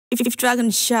If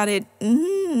Dragon shot it,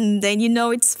 then you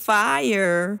know it's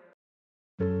fire.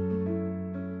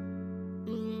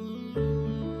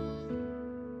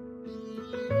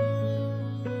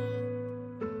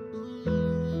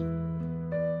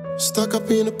 Stuck up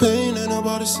in the pain, ain't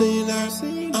nobody seen that.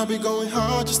 I be going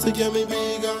hard just to get me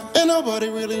bigger. And nobody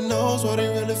really knows what it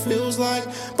really feels like.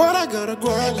 But I gotta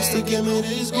grind just to get me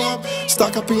this guap.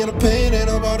 Stuck up in the pain, ain't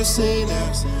nobody seen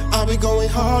that. I be going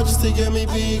hard just to get me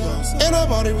bigger. And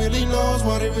nobody really knows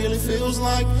what it really feels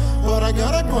like. But I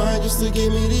gotta grind just to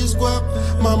get me this guap.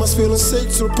 Mama's feeling sick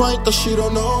to the point that she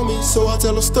don't know me. So I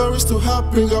tell her stories to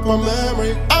help bring up my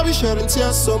memory. I be shedding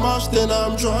tears so much, then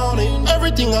I'm drowning.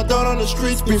 Everything I done on the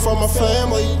streets been from my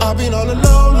family. I've been on the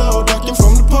low, ducking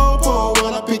from the po-po.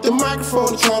 When I pick the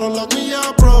microphone, they try to lock me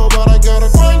up, bro. But I gotta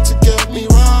grind to get me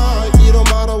right. It don't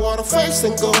matter what I face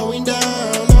and going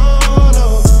down,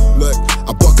 no. Look,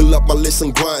 I buckle up my list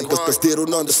and grind, cause they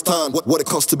don't understand what it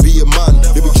costs to be a man.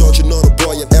 They be judging on a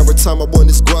boy, and every time I want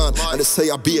this grind, and they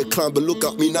say I be a clown, but look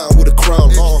at me now with a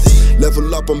crown.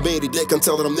 Level up, I made it, they can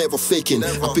tell that I'm never faking.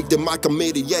 I pick the mic, I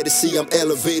made it, yeah, they see I'm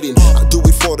elevating. I do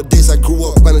it for the days I grew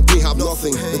up and I didn't have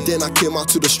nothing. And then I came out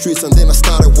to the streets and then I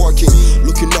started working.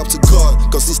 Looking up to God,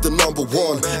 cause he's the number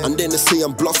one. And then they say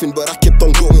I'm bluffing, but I kept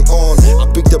on going on. I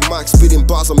pick the mic, spitting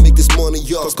bars, and make this money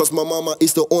up. Cause my mama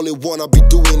is the only one I be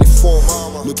doing it for.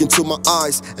 Look into my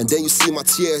eyes, and then you see my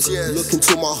tears. Look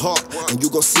into my heart, and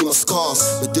you gon' see my scars.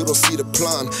 But they don't see the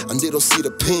plan, and they don't see the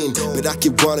pain. But I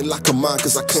keep running like a man,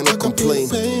 cause I cannot complain.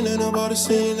 Pain, ain't nobody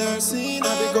seen that.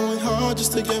 I be going hard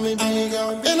just to get me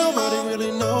bigger. And nobody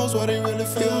really knows what it really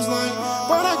feels like.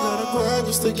 But I gotta grind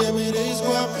just to get me this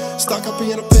guap. Stuck up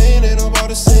in the pain, ain't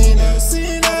nobody seen that. I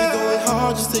be going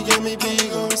hard just to get me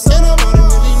bigger. And nobody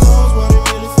really knows what it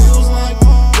really feels like.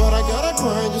 But I gotta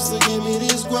grind just to get me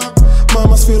this guap.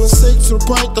 Mama's feeling sick to the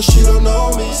point that she don't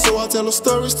know me. So I tell her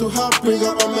stories to help bring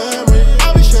up my memory.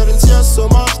 I be shedding tears so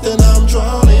much, then I'm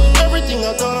drowning. Everything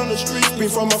I done on the streets been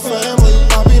from my family.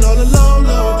 I've been on the low,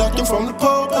 ducking from the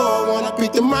po-po. When I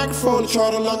pick the microphone, they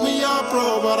try to lock me up,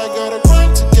 bro. But I gotta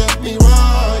grind to get me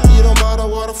right. It don't matter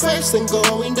what I face and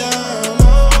going down,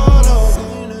 no.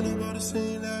 Ain't nobody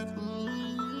seen that.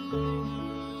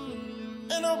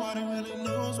 And nobody really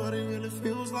knows what it really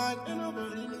feels like. And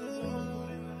nobody knows what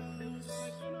it really feels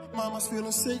like. Mama's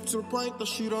feeling sick to the point that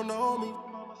she don't know me.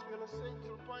 Mama's feeling sick to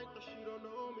the point that she don't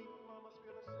know me. Mama's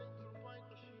feeling sick to the